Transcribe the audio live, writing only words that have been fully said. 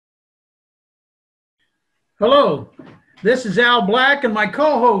Hello, this is Al Black and my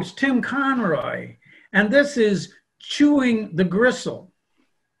co-host Tim Conroy, and this is Chewing the Gristle.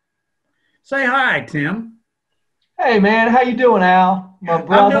 Say hi, Tim. Hey man, how you doing, Al? My I'm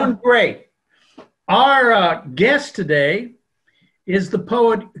brother. doing great. Our guest today is the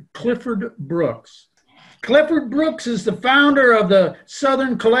poet Clifford Brooks. Clifford Brooks is the founder of the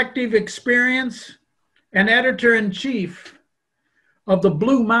Southern Collective Experience and editor-in-chief of the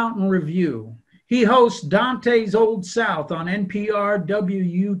Blue Mountain Review. He hosts Dante's Old South on NPR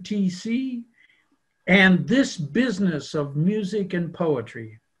WUTC and This Business of Music and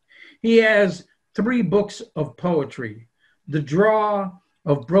Poetry. He has 3 books of poetry: The Draw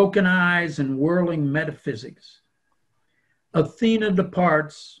of Broken Eyes and Whirling Metaphysics, Athena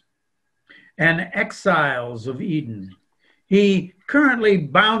Departs, and Exiles of Eden. He currently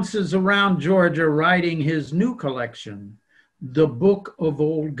bounces around Georgia writing his new collection, The Book of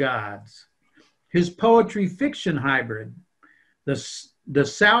Old Gods. His poetry fiction hybrid, The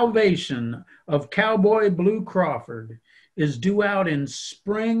Salvation of Cowboy Blue Crawford, is due out in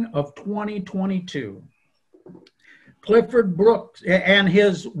spring of 2022. Clifford Brooks, and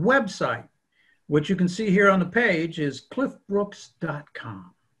his website, which you can see here on the page, is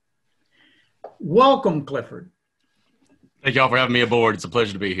cliffbrooks.com. Welcome, Clifford. Thank y'all for having me aboard. It's a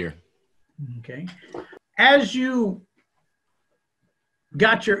pleasure to be here. Okay. As you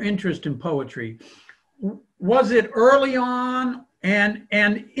got your interest in poetry, was it early on? And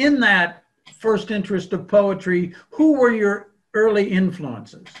in that first interest of poetry, who were your early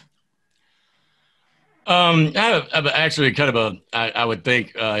influences? I have actually kind of I would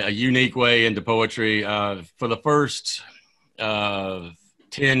think, a unique way into poetry. For the first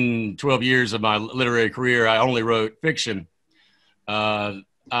 10, 12 years of my literary career, I only wrote fiction. I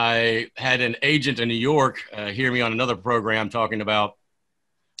had an agent in New York hear me on another program talking about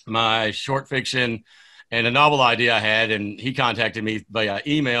my short fiction and a novel idea I had, and he contacted me by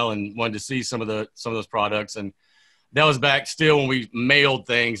email and wanted to see some of those products. And that was back still when we mailed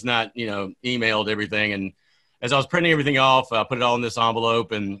things, not emailed everything. And as I was printing everything off, I put it all in this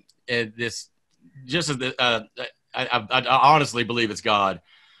envelope, and this just as I honestly believe it's God.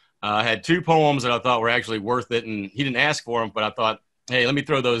 I had 2 poems that I thought were actually worth it, and he didn't ask for them, but I thought, hey, let me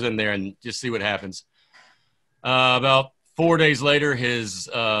throw those in there and just see what happens. About 4 days later, his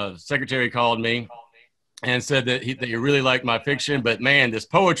secretary called me and said that he really liked my fiction, but man, this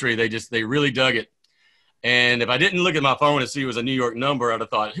poetry, they really dug it. And if I didn't look at my phone and see it was a New York number, I'd have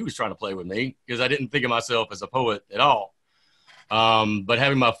thought, who was trying to play with me? Because I didn't think of myself as a poet at all. But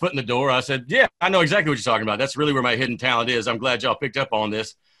having my foot in the door, I said, yeah, I know exactly what you're talking about. That's really where my hidden talent is. I'm glad y'all picked up on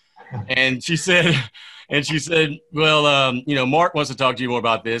this. And she said, well, Mark wants to talk to you more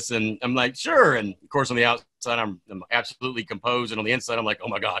about this. And I'm like, sure. And of course, on the outside, I'm absolutely composed. And on the inside, I'm like, oh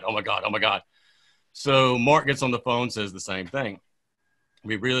my God, oh my God, oh my God. So Mark gets on the phone, says the same thing.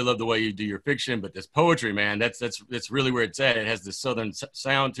 We really love the way you do your fiction, but this poetry, man, that's really where it's at. It has this Southern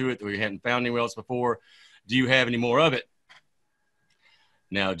sound to it that we hadn't found anywhere else before. Do you have any more of it?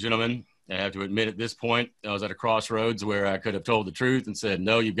 Now, gentlemen, I have to admit at this point, I was at a crossroads where I could have told the truth and said,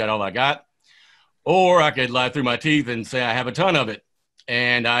 no, you've got all I got. Or I could lie through my teeth and say I have a ton of it.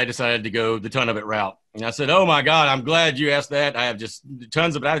 And I decided to go the ton of it route. And I said, oh my God, I'm glad you asked that. I have just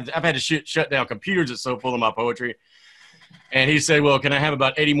tons of it. I've had to shut down computers. It's so full of my poetry. And he said, well, can I have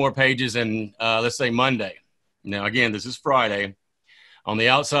about 80 more pages and let's say Monday? Now, again, this is Friday. On the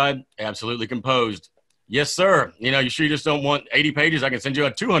outside, absolutely composed. Yes, sir. You sure you just don't want 80 pages? I can send you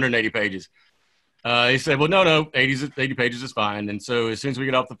out 280 pages. He said, well, no, 80 pages is fine. And so as soon as we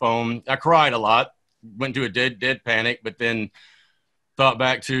get off the phone, I cried a lot, went into a dead panic, but then thought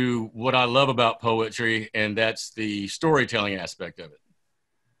back to what I love about poetry, and that's the storytelling aspect of it.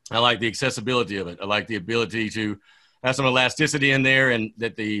 I like the accessibility of it. I like the ability to have some elasticity in there, and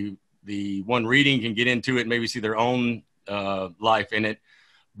that the one reading can get into it, maybe see their own life in it.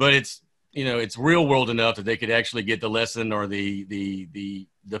 But it's real world enough that they could actually get the lesson or the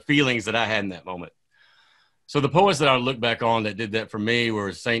feelings that I had in that moment. So the poets that I look back on that did that for me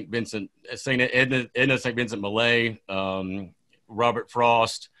were St. Edna St. Vincent Millay, Robert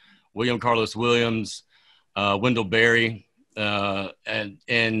Frost, William Carlos Williams, Wendell Berry.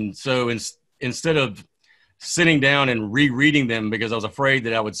 And so instead of sitting down and rereading them because I was afraid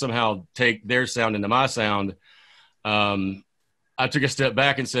that I would somehow take their sound into my sound, I took a step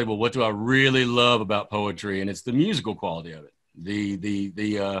back and said, well, what do I really love about poetry? And it's the musical quality of it,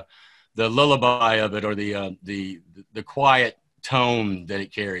 the lullaby of it, or the quiet tone that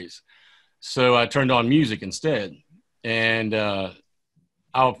it carries. So I turned on music instead. And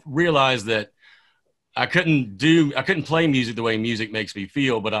I realized that I couldn't play music the way music makes me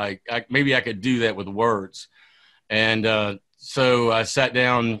feel, but maybe I could do that with words. And so I sat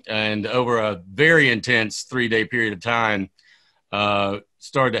down and over a very intense 3-day period of time,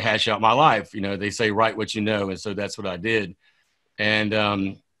 started to hash out my life. You know, they say, write what you know. And so that's what I did.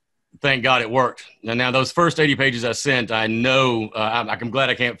 And thank God it worked. And now those first 80 pages I sent, I know, I'm glad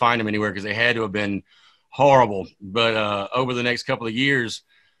I can't find them anywhere because they had to have been horrible. But over the next couple of years,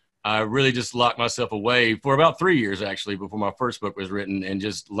 I really just locked myself away for about 3 years, actually, before my first book was written, and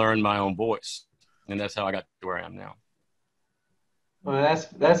just learned my own voice. And that's how I got to where I am now. Well,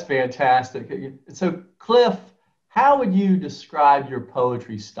 that's fantastic. So, Cliff, how would you describe your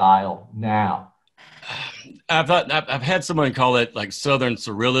poetry style now? I've had someone call it like Southern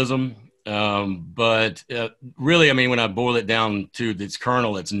surrealism, but really, I mean, when I boil it down to its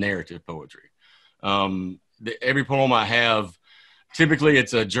kernel, it's narrative poetry. Every poem I have, typically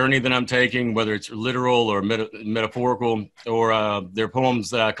it's a journey that I'm taking, whether it's literal or metaphorical, or they're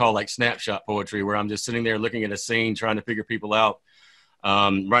poems that I call like snapshot poetry, where I'm just sitting there looking at a scene, trying to figure people out,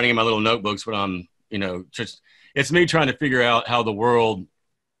 writing in my little notebooks when I'm, just, it's me trying to figure out how the world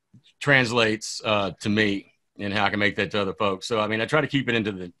translates to me and how I can make that to other folks. So, I mean, I try to keep it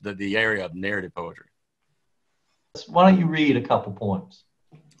into the area of narrative poetry. Why don't you read a couple poems?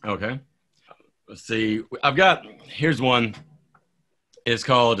 Okay. Let's see. Here's one. It's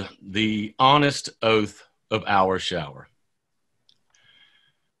called The Honest Oath of Our Shower.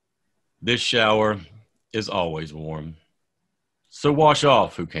 This shower is always warm, so wash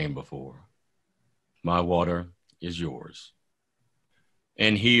off who came before. My water is yours.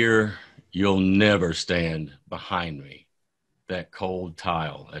 And here you'll never stand behind me, that cold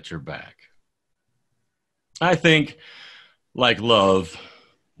tile at your back. I think, like love,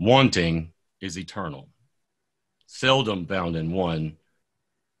 wanting is eternal, seldom found in one,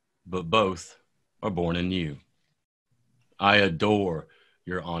 but both are born in you. I adore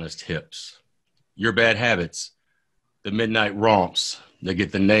your honest hips, your bad habits, the midnight romps that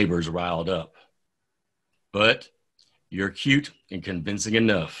get the neighbors riled up. But you're cute and convincing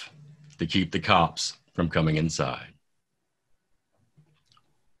enough to keep the cops from coming inside.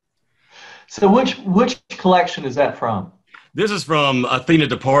 So which collection is that from? This is from Athena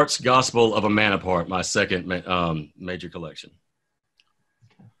Depart's Gospel of a Man Apart, my second major collection.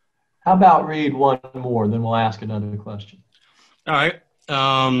 How about read one more, then we'll ask another question. All right.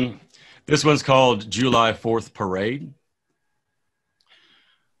 This one's called July 4th Parade.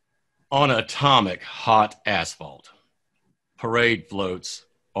 On atomic hot asphalt, parade floats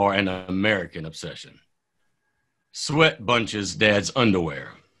are an American obsession. Sweat bunches Dad's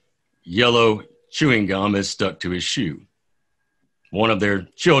underwear. Yellow chewing gum is stuck to his shoe. One of their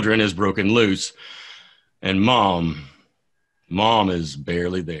children is broken loose, and Mom is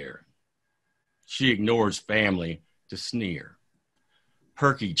barely there. She ignores family to sneer.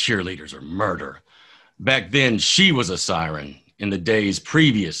 Perky cheerleaders are murder. Back then, she was a siren in the days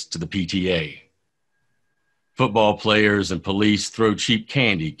previous to the PTA. Football players and police throw cheap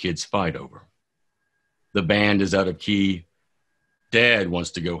candy kids fight over. The band is out of key. Dad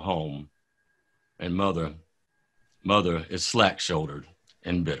wants to go home. And mother is slack-shouldered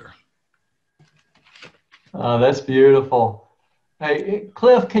and bitter. Oh, that's beautiful. Hey,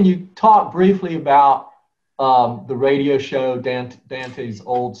 Cliff, can you talk briefly about the radio show Dante's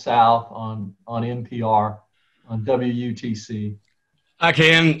Old South on NPR, on WUTC? I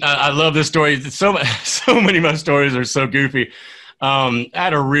can. I love this story. So many of my stories are so goofy. I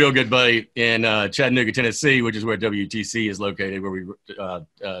had a real good buddy in Chattanooga, Tennessee, which is where WTC is located, where we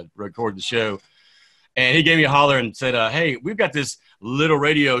record the show. And he gave me a holler and said, hey, we've got this little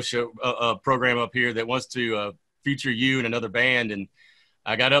radio show program up here that wants to feature you and another band. And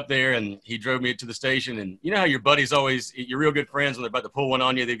I got up there and he drove me to the station. And you know how your buddies always, you're real good friends when they're about to pull one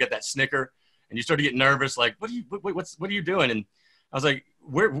on you, they've got that snicker and you start to get nervous, like, what are you doing? And I was like,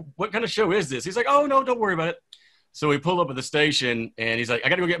 what kind of show is this? He's like, oh, no, don't worry about it. So we pull up at the station and he's like, I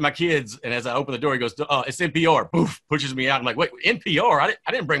got to go get my kids. And as I open the door, he goes, oh, it's NPR. Poof, pushes me out. I'm like, wait, NPR?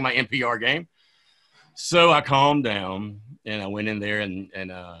 I didn't bring my NPR game. So I calmed down and I went in there and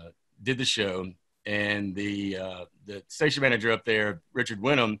did the show. And the station manager up there, Richard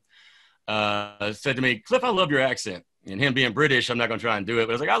Wenham, said to me, Cliff, I love your accent. And him being British, I'm not going to try and do it.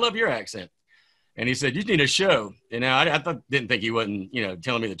 But I was like, I love your accent. And he said, you need a show. And now I didn't think he wasn't,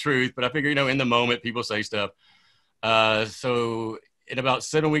 telling me the truth. But I figured, in the moment, people say stuff. So in about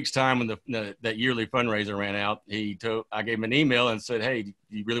 7 weeks' time, when that yearly fundraiser ran out, I gave him an email and said, hey, do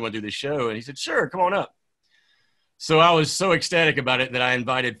you really want to do this show? And he said, sure, come on up. So I was so ecstatic about it that I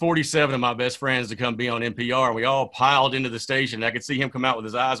invited 47 of my best friends to come be on NPR. And we all piled into the station. I could see him come out with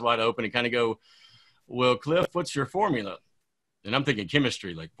his eyes wide open and kind of go, well, Cliff, what's your formula? And I'm thinking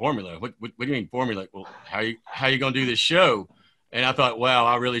chemistry, like formula. What do you mean formula? Like, well, how you going to do this show? And I thought, wow,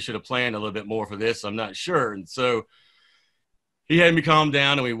 I really should have planned a little bit more for this. I'm not sure. And so he had me calm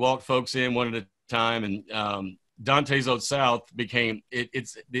down, and we walked folks in one at a time. And Dante's Old South became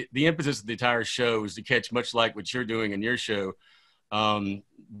it's the emphasis of the entire show is to catch, much like what you're doing in your show,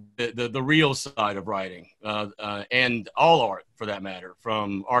 the real side of writing, and all art for that matter,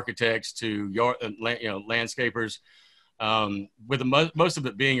 from architects to landscapers, with most of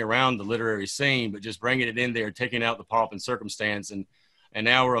it being around the literary scene, but just bringing it in there, taking out the pomp and circumstance, and an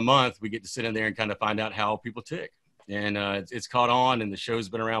hour a month we get to sit in there and kind of find out how people tick, and it's caught on, and the show's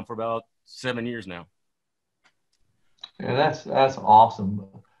been around for about 7 years now. Yeah, that's awesome,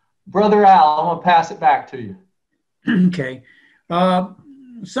 Brother Al. I'm gonna pass it back to you. Okay.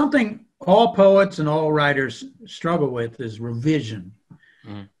 Something all poets and all writers struggle with is revision.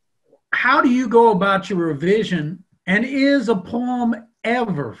 Mm-hmm. How do you go about your revision, and is a poem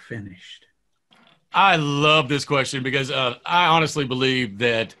ever finished? I love this question because I honestly believe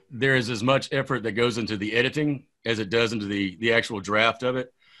that there is as much effort that goes into the editing as it does into the actual draft of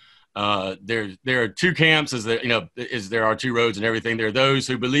it. There are two camps, as there are two roads and everything. There are those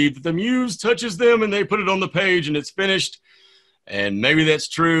who believe that the muse touches them and they put it on the page and it's finished. And maybe that's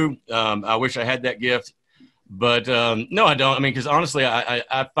true. I wish I had that gift, but no, I don't. I mean, because honestly,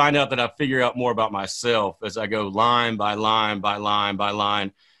 I find out that I figure out more about myself as I go line by line by line by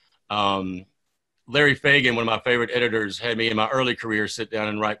line. Larry Fagan, one of my favorite editors, had me in my early career sit down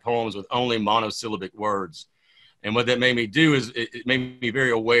and write poems with only monosyllabic words. And what that made me do is it made me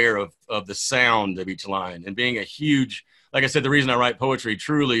very aware of the sound of each line. And being a huge, like I said, the reason I write poetry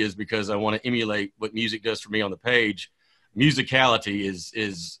truly is because I want to emulate what music does for me on the page. Musicality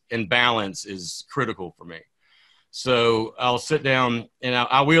is in balance is critical for me. So I'll sit down and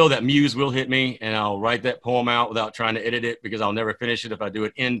that muse will hit me, and I'll write that poem out without trying to edit it, because I'll never finish it if I do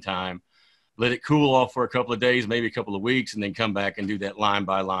it in time. Let it cool off for a couple of days, maybe a couple of weeks, and then come back and do that line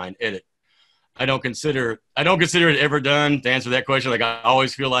by line edit. I don't consider it ever done, to answer that question. Like, I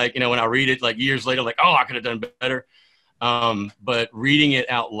always feel like, when I read it like years later, like, oh, I could have done better. But reading it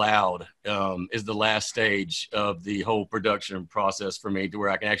out loud is the last stage of the whole production process for me, to where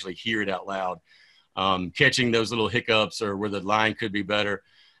I can actually hear it out loud, catching those little hiccups or where the line could be better.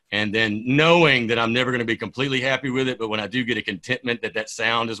 And then knowing that I'm never going to be completely happy with it, but when I do get a contentment that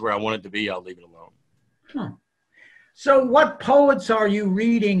sound is where I want it to be, I'll leave it alone. Huh. So what poets are you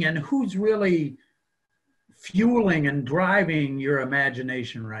reading, and who's really fueling and driving your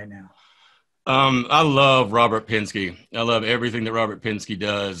imagination right now? I love Robert Pinsky. I love everything that Robert Pinsky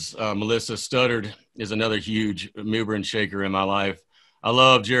does. Melissa Studdard is another huge mover and shaker in my life. I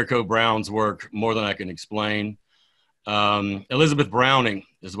love Jericho Brown's work more than I can explain. Elizabeth Browning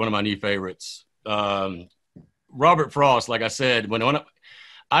is one of my new favorites. Robert Frost, like I said,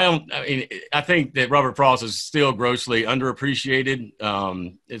 I think that Robert Frost is still grossly underappreciated,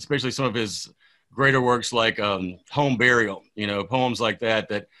 especially some of his greater works like Home Burial, poems like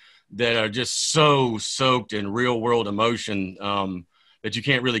that are just so soaked in real world emotion that you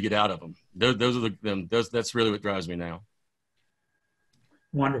can't really get out of them. That's really what drives me now.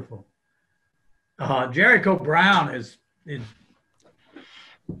 Wonderful. Jericho Brown is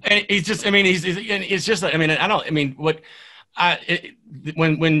and he's just, it's just,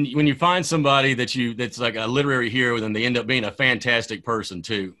 when you find somebody that's like a literary hero, then they end up being a fantastic person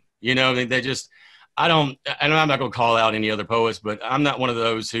too. They just, I'm not going to call out any other poets, but I'm not one of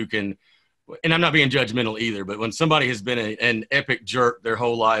those who can, and I'm not being judgmental either, but when somebody has been an epic jerk their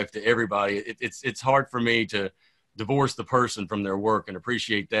whole life to everybody, it's hard for me to divorce the person from their work and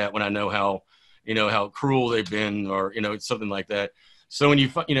appreciate that when I know how cruel they've been, or, it's something like that. So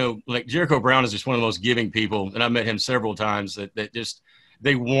when like Jericho Brown is just one of the most giving people, and I've met him several times, that just,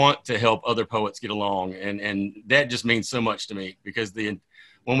 they want to help other poets get along. And that just means so much to me, because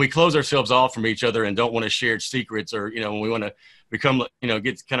when we close ourselves off from each other and don't want to share secrets, or, when we want to become,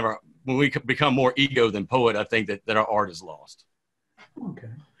 get kind of when we become more ego than poet, I think that our art is lost. Okay.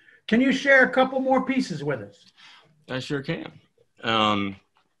 Can you share a couple more pieces with us? I sure can.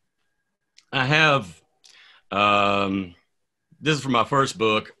 I have, this is from my first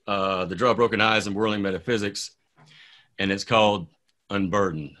book, The Draw Broken Eyes and Whirling Metaphysics, and it's called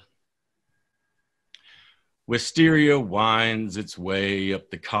Unburdened. Wisteria winds its way up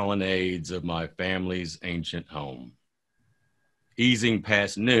the colonnades of my family's ancient home. Easing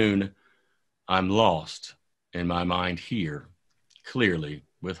past noon, I'm lost in my mind here, clearly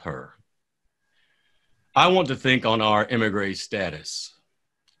with her. I want to think on our emigre status.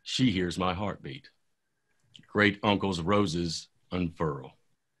 She hears my heartbeat. Great uncle's roses unfurl.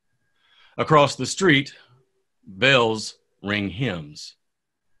 Across the street, bells ring hymns.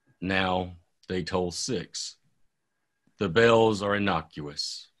 Now they toll 6. The bells are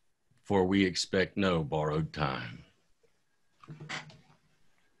innocuous, for we expect no borrowed time.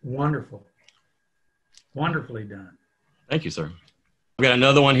 Wonderful. Wonderfully done. Thank you, sir. I've got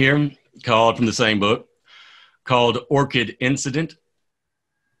another one here called from the same book called Orchid Incident.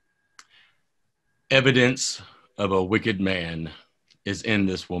 Evidence of a wicked man is in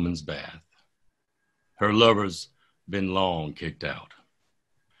this woman's bath. Her lover's been long kicked out.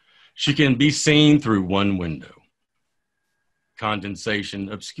 She can be seen through one window.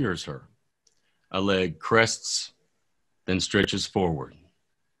 Condensation obscures her. A leg crests, then stretches forward.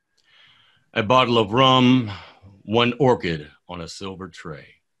 A bottle of rum, one orchid on a silver tray.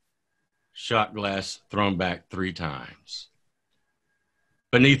 Shot glass thrown back 3 times.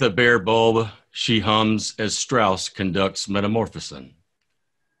 Beneath a bare bulb, she hums as Strauss conducts Metamorphosen.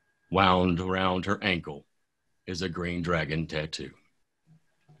 Wound around her ankle is a green dragon tattoo.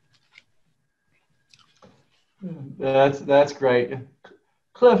 That's great.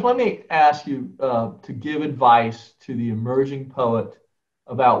 Cliff, let me ask you to give advice to the emerging poet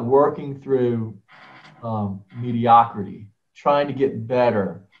about working through mediocrity, trying to get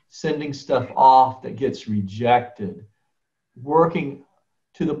better, sending stuff off that gets rejected, working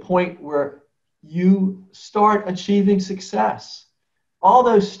to the point where you start achieving success. All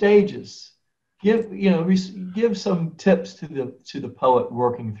those stages. Give some tips to the poet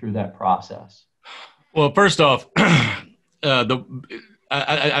working through that process. Well, first off, I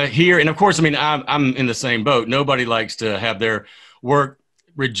hear, and of course, I mean, I'm in the same boat. Nobody likes to have their work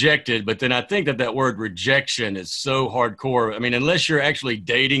rejected, but then I think that word rejection is so hardcore. I mean, unless you're actually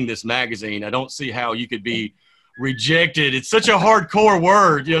dating this magazine, I don't see how you could be rejected. It's such a hardcore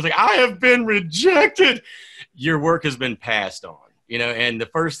word. It's like, I have been rejected. Your work has been passed on, and the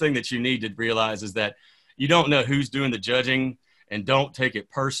first thing that you need to realize is that you don't know who's doing the judging, and don't take it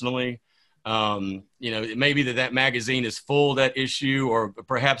personally. It may be that magazine is full, that issue, or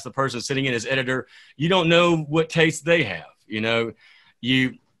perhaps the person sitting in as editor, you don't know what taste they have.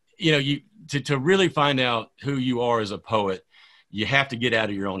 To really find out who you are as a poet, you have to get out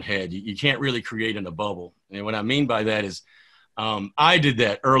of your own head. You can't really create in a bubble. And what I mean by that is, I did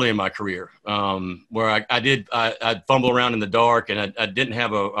that early in my career, where I'd fumble around in the dark, and I didn't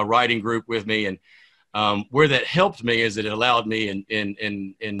have a writing group with me. And where that helped me is that it allowed me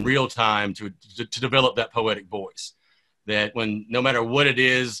in real time to develop that poetic voice, that when, no matter what it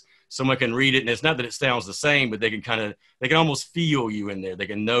is, someone can read it, and it's not that it sounds the same, but they can almost feel you in there. They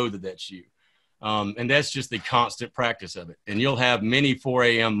can know that that's you. And that's just the constant practice of it. And you'll have many 4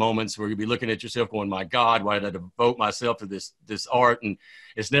 a.m. moments where you'll be looking at yourself going, my God, why did I devote myself to this art? And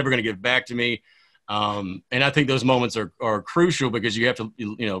it's never going to give back to me. And I think those moments are crucial, because you have to,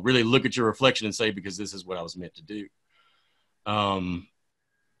 really look at your reflection and say, because this is what I was meant to do.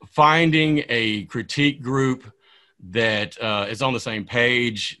 Finding a critique group that is on the same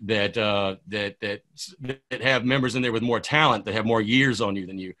page, that have members in there with more talent, that have more years on you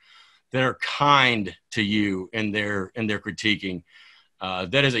than you, that are kind to you in their critiquing.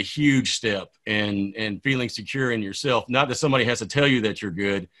 That is a huge step in feeling secure in yourself. Not that somebody has to tell you that you're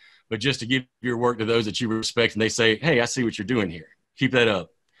good, but just to give your work to those that you respect, and they say, hey, I see what you're doing here. Keep that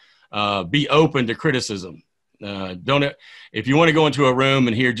up. Be open to criticism. If you want to go into a room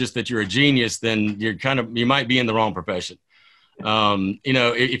and hear just that you're a genius, then you might be in the wrong profession.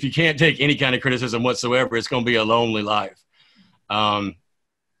 If you can't take any kind of criticism whatsoever, it's going to be a lonely life. And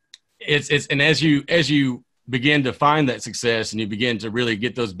as you begin to find that success, and you begin to really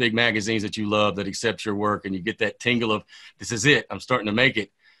get those big magazines that you love that accept your work, and you get that tingle of, this is it, I'm starting to make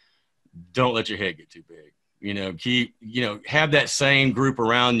it. Don't let your head get too big. Have that same group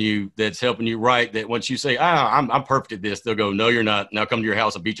around you that's helping you write, that once you say, I'm perfect at this, they'll go, no, you're not. Now come to your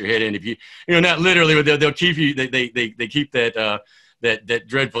house and beat your head in. If not literally, but they'll keep you, they keep that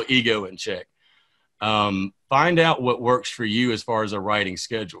dreadful ego in check. Find out what works for you as far as a writing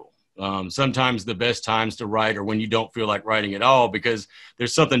schedule. Sometimes the best times to write are when you don't feel like writing at all, because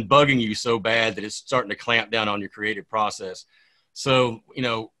there's something bugging you so bad that it's starting to clamp down on your creative process. So,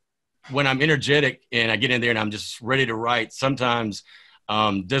 when I'm energetic and I get in there and I'm just ready to write, sometimes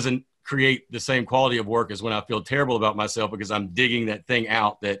doesn't create the same quality of work as when I feel terrible about myself, because I'm digging that thing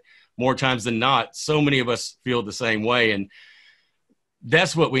out that more times than not, so many of us feel the same way. And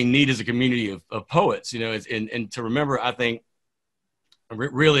that's what we need as a community of poets, and to remember, I think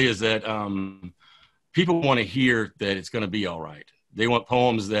really is that people want to hear that it's going to be all right. They want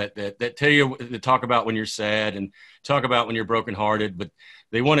poems that tell you, that talk about when you're sad and talk about when you're brokenhearted. But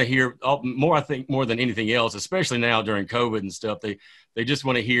they want to hear more, I think, more than anything else, especially now during COVID and stuff. They just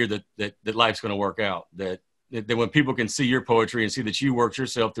want to hear that life's going to work out, that when people can see your poetry and see that you worked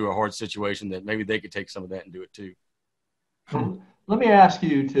yourself through a hard situation, that maybe they could take some of that and do it too. Let me ask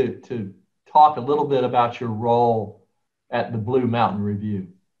you to talk a little bit about your role at the Blue Mountain Review.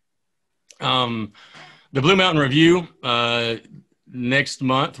 The Blue Mountain Review next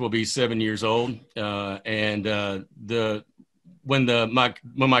month will be 7 years old, and when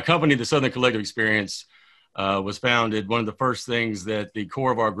my company, the Southern Collective Experience, was founded, one of the first things that the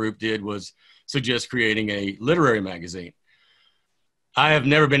core of our group did was suggest creating a literary magazine. I have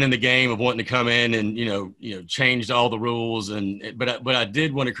never been in the game of wanting to come in and changed all the rules, but I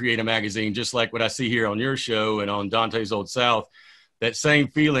did want to create a magazine, just like what I see here on your show and on Dante's Old South. That same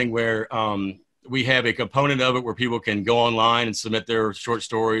feeling where we have a component of it where people can go online and submit their short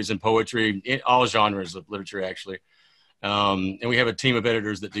stories and poetry in all genres of literature, actually. And we have a team of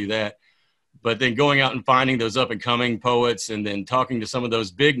editors that do that. But then going out and finding those up and coming poets, and then talking to some of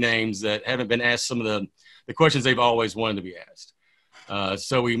those big names that haven't been asked some of the questions they've always wanted to be asked.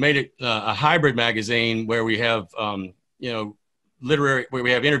 So we made it a hybrid magazine where we have, literary, where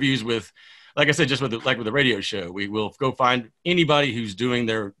we have interviews with, like I said, just with the radio show. We will go find anybody who's doing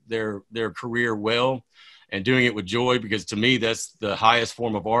their career well and doing it with joy, because to me, that's the highest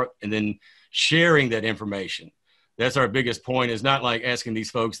form of art. And then sharing that information. That's our biggest point, is not like asking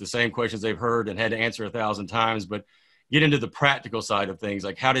these folks the same questions they've heard and had to answer 1,000 times, but get into the practical side of things.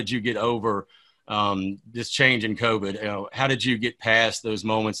 Like, how did you get over this change in COVID? How did you get past those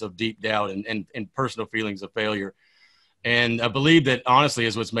moments of deep doubt and personal feelings of failure? And I believe that honestly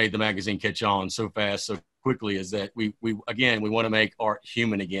is what's made the magazine catch on so fast, so quickly, is that we want to make art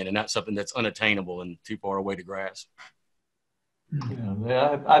human again, and not something that's unattainable and too far away to grasp.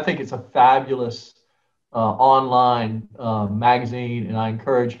 Yeah, I think it's a fabulous online magazine, and I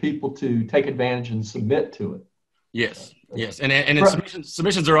encourage people to take advantage and submit to it. Yes. And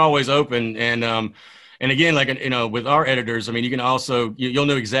submissions are always open. And again, like, with our editors, I mean, you can also, you'll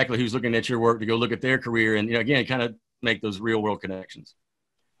know exactly who's looking at your work to go look at their career. And, again, kind of make those real world connections.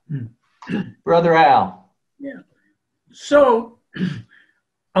 Brother Al. Yeah. So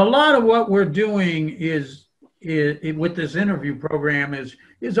a lot of what we're doing is with this interview program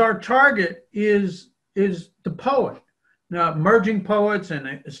is our target is the poet. Now, emerging poets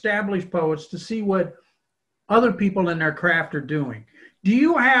and established poets, to see what other people in their craft are doing. Do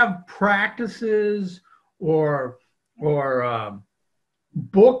you have practices or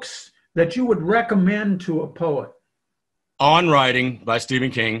books that you would recommend to a poet? On Writing by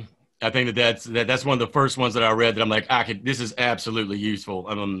Stephen King. I think that's one of the first ones that I read that I'm like, this is absolutely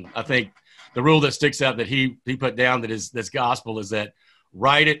useful. I think the rule that sticks out that he put down that's gospel is that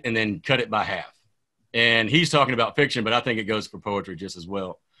write it and then cut it by half. And he's talking about fiction, but I think it goes for poetry just as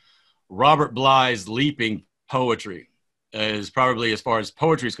well. Robert Bly's Leaping Poetry is probably, as far as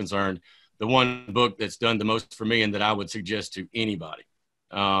poetry is concerned, the one book that's done the most for me and that I would suggest to anybody.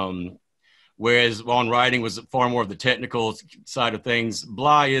 Whereas On Writing was far more of the technical side of things.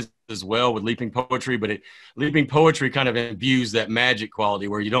 Bly is as well with Leaping Poetry, but Leaping Poetry kind of imbues that magic quality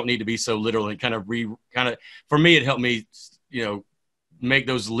where you don't need to be so literal, and for me, it helped me, make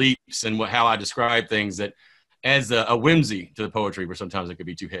those leaps and how I describe things that adds a whimsy to the poetry where sometimes it could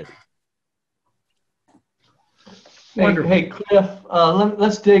be too heavy. Hey, Cliff,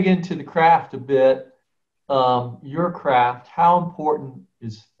 let's dig into the craft a bit. Your craft, how important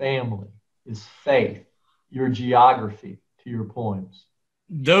is family, is faith, your geography to your poems?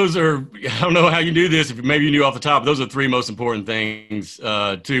 Those are, I don't know how you do this, if maybe you knew off the top, those are the three most important things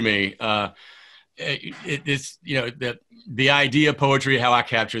to me. It's, the idea of poetry, how I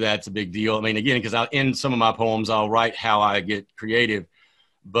capture that's a big deal. I mean, again, because in some of my poems, I'll write how I get creative,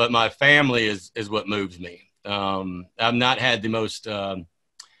 but my family is what moves me. I've not had the most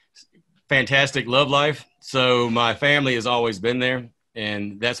fantastic love life, so my family has always been there,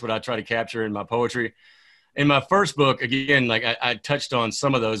 and that's what I try to capture in my poetry. In my first book, again, like I touched on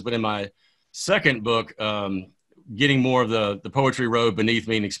some of those, but in my second book, getting more of the poetry road beneath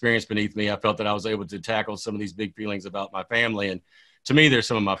me and experience beneath me, I felt that I was able to tackle some of these big feelings about my family, and to me, they're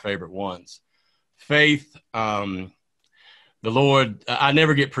some of my favorite ones. Faith, the Lord, I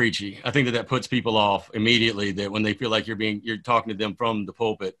never get preachy. I think that puts people off immediately, that when they feel like you're talking to them from the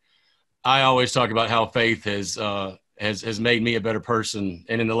pulpit. I always talk about how faith has made me a better person.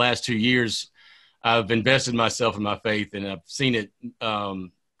 And in the last 2 years, I've invested myself in my faith, and I've seen it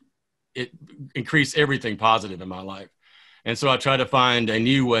increase everything positive in my life. And so I try to find a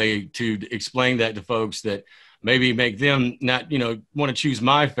new way to explain that to folks, that maybe make them not, want to choose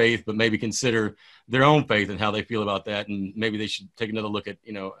my faith, but maybe consider their own faith and how they feel about that. And maybe they should take another look at,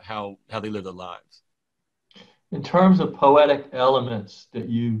 how they live their lives. In terms of poetic elements that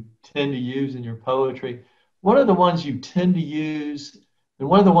you tend to use in your poetry, what are the ones you tend to use and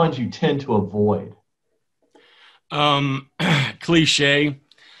what are the ones you tend to avoid? Cliche.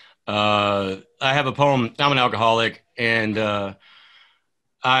 I have a poem. I'm an alcoholic, and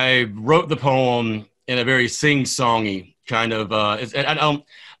I wrote the poem in a very sing-songy kind of.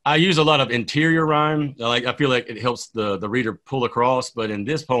 I use a lot of interior rhyme. I feel like it helps the reader pull across. But in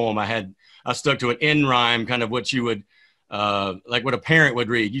this poem, I stuck to an end rhyme, kind of what you would like what a parent would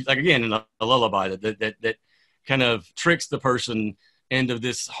read. Like again, in a lullaby that kind of tricks the person into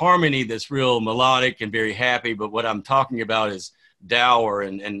this harmony that's real melodic and very happy. But what I'm talking about is dour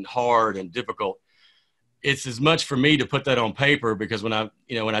and hard and difficult. It's as much for me to put that on paper, because when I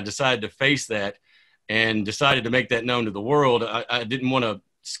decided to face that and decided to make that known to the world, I didn't want to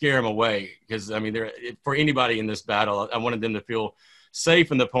scare them away, because for anybody in this battle, I wanted them to feel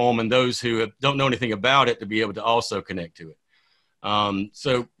safe in the poem, and those who don't know anything about it to be able to also connect to it.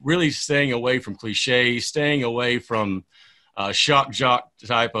 So really staying away from cliches, staying away from shock jock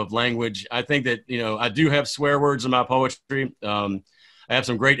type of language. I think that, I do have swear words in my poetry. I have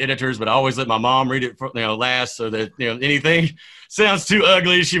some great editors, but I always let my mom read it last, so that, anything sounds too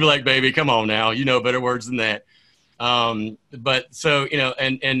ugly, she'd be like, baby, come on now, better words than that. But so,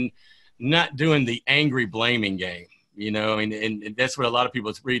 and not doing the angry blaming game, and that's what a lot of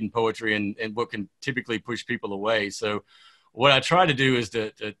people read in poetry and what can typically push people away. So what I try to do is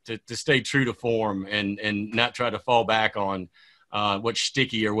to stay true to form and not try to fall back on what's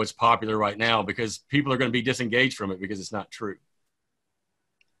sticky or what's popular right now, because people are going to be disengaged from it because it's not true.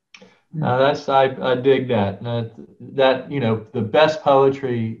 I dig that. The best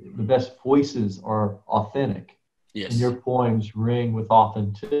poetry, the best voices are authentic. Yes. And your poems ring with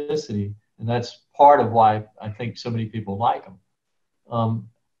authenticity, and that's part of why I think so many people like them.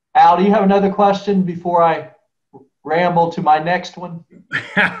 Al, do you have another question before I ramble to my next one?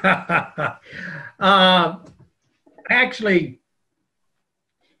 Actually,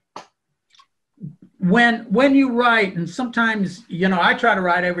 when you write, and sometimes, I try to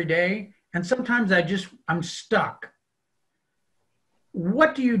write every day, and sometimes I'm stuck.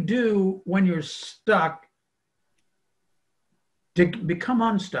 What do you do when you're stuck to become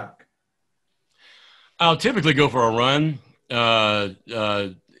unstuck? I'll typically go for a run,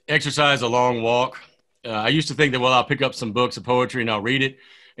 exercise, a long walk. I used to think that, I'll pick up some books of poetry and I'll read it.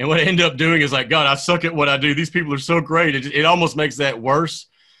 And what I end up doing is like, God, I suck at what I do. These people are so great. It almost makes that worse.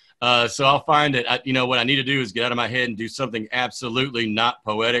 So I'll find that, what I need to do is get out of my head and do something absolutely not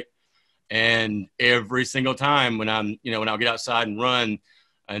poetic. And every single time when I'll get outside and run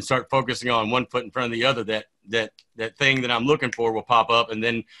and start focusing on one foot in front of the other, that thing that I'm looking for will pop up. And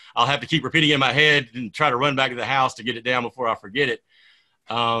then I'll have to keep repeating it in my head and try to run back to the house to get it down before I forget it.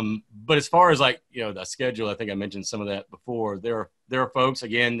 But as far as the schedule, I think I mentioned some of that before. There are folks,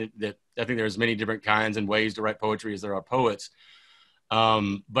 again, that I think there's many different kinds and ways to write poetry as there are poets.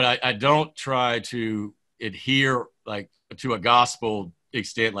 But I don't try to adhere to a gospel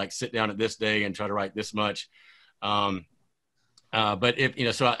extent, like sit down at this day and try to write this much. But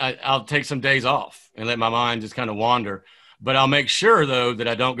if, I'll take some days off and let my mind just kind of wander, but I'll make sure though, that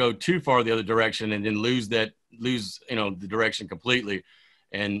I don't go too far the other direction and then lose the direction completely.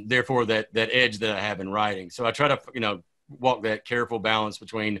 And therefore that edge that I have in writing. So I try to, walk that careful balance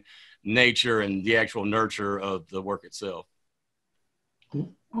between nature and the actual nurture of the work itself.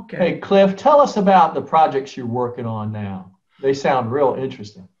 Okay. Hey, Cliff, tell us about the projects you're working on now. They sound real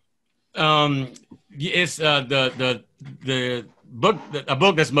interesting. It's the book, a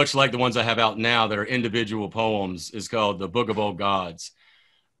book that's much like the ones I have out now that are individual poems, is called The Book of Old Gods.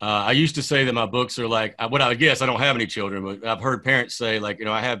 I used to say that my books are like, I guess I don't have any children, but I've heard parents say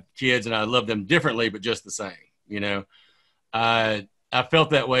I have kids and I love them differently, but just the same, I felt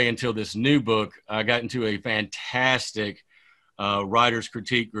that way until this new book. I got into a fantastic writer's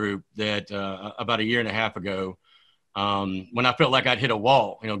critique group that about a year and a half ago, when I felt like I'd hit a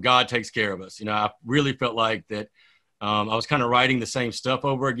wall. God takes care of us. I really felt like that I was kind of writing the same stuff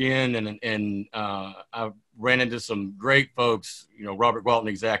over again, and I ran into some great folks, Robert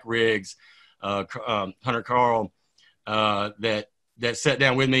Walton, Zach Riggs, Hunter Carl, that sat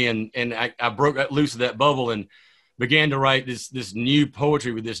down with me, and I broke loose of that bubble and began to write this new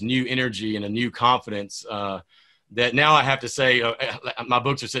poetry with this new energy and a new confidence. That now I have to say, my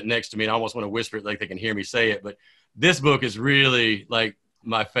books are sitting next to me, and I almost want to whisper it like they can hear me say it, but this book is really like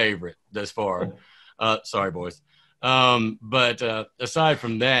my favorite thus far. Sorry, boys. But aside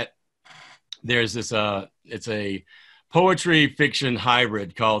from that, there's this, it's a poetry fiction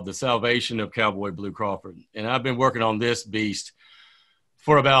hybrid called The Salvation of Cowboy Blue Crawford. And I've been working on this beast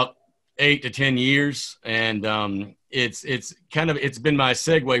for about 8 to 10 years. And it's been my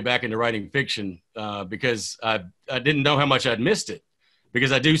segue back into writing fiction because I didn't know how much I'd missed it,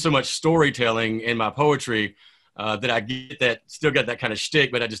 because I do so much storytelling in my poetry that I still got that kind of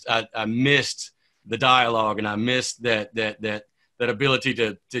shtick, but I missed the dialogue, and I missed that ability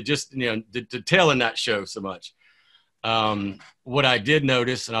to just, to tell in that show so much. What I did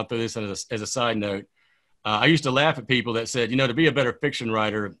notice, and I'll throw this as a side note, I used to laugh at people that said, to be a better fiction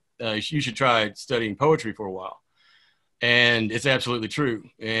writer, you should try studying poetry for a while. And it's absolutely true.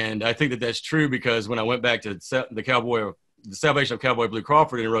 And I think that that's true because when I went back to the Salvation of Cowboy Blue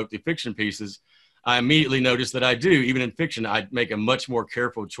Crawford and wrote the fiction pieces, I immediately noticed that I do, even in fiction, I make a much more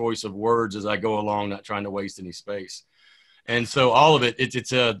careful choice of words as I go along, not trying to waste any space. And so all of it, it's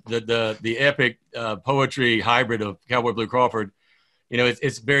the epic poetry hybrid of Cowboy Blue Crawford.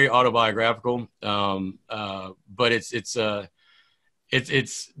 It's very autobiographical, but it's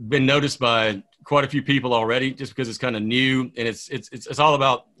been noticed by quite a few people already, just because it's kind of new, and it's all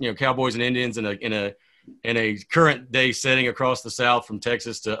about cowboys and Indians in a current day setting across the South from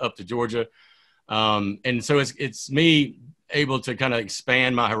Texas to up to Georgia, and so it's me able to kind of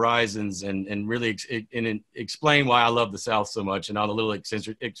expand my horizons and really explain why I love the South so much and all the little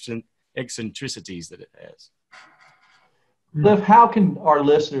eccentricities that it has. Cliff, how can our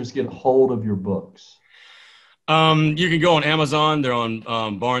listeners get hold of your books? You can go on Amazon. They're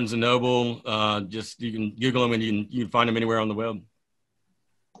on Barnes and Noble. You can Google them and you can find them anywhere on the web.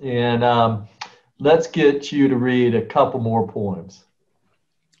 And let's get you to read a couple more poems.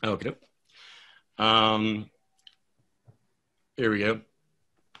 Okay. Here we go.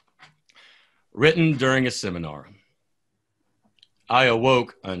 Written during a seminar. I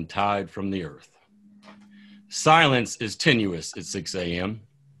awoke untied from the earth. Silence is tenuous at 6 a.m.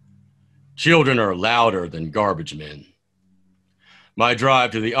 Children are louder than garbage men. My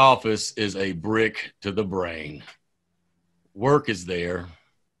drive to the office is a brick to the brain. Work is there,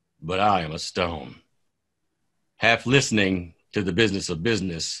 but I am a stone. Half listening to the business of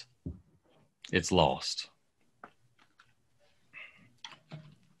business, it's lost.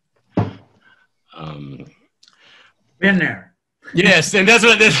 Been there. Yes, and that's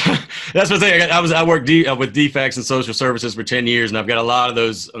what I worked with defects and social services for 10 years, and I've got a lot of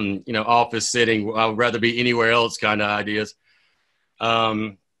those, office sitting, I would rather be anywhere else kind of ideas.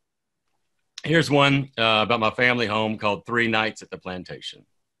 Here's one about my family home called 3 Nights at the Plantation.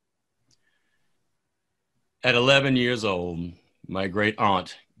 At 11 years old, my great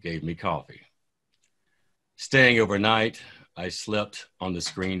aunt gave me coffee. Staying overnight, I slept on the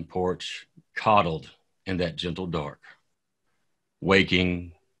screened porch, coddled in that gentle dark.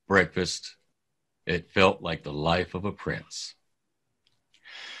 Waking, breakfast, it felt like the life of a prince.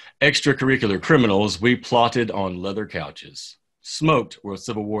 Extracurricular criminals, we plotted on leather couches, smoked where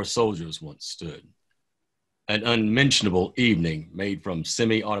Civil War soldiers once stood. An unmentionable evening made from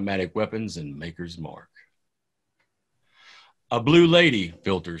semi-automatic weapons and Maker's Mark. A blue lady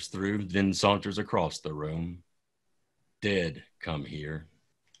filters through, then saunters across the room. Dead come here.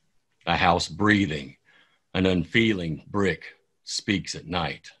 A house breathing, an unfeeling brick speaks at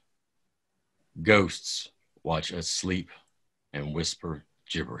night. Ghosts watch us sleep and whisper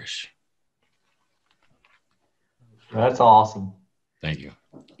gibberish. That's awesome. Thank you.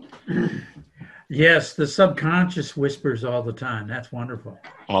 Yes, the subconscious whispers all the time. That's wonderful.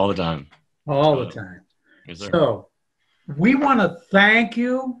 All the time. All the time. Yes, sir. So we want to thank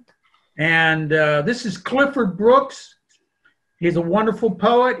you. And this is Clifford Brooks. He's a wonderful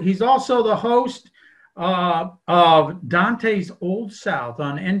poet. He's also the host of Dante's Old South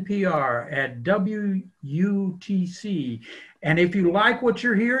on NPR at WUTC. And if you like what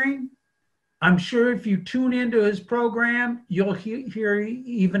you're hearing, I'm sure if you tune into his program, you'll hear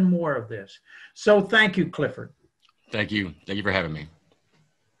even more of this. So thank you, Clifford. Thank you. Thank you for having me.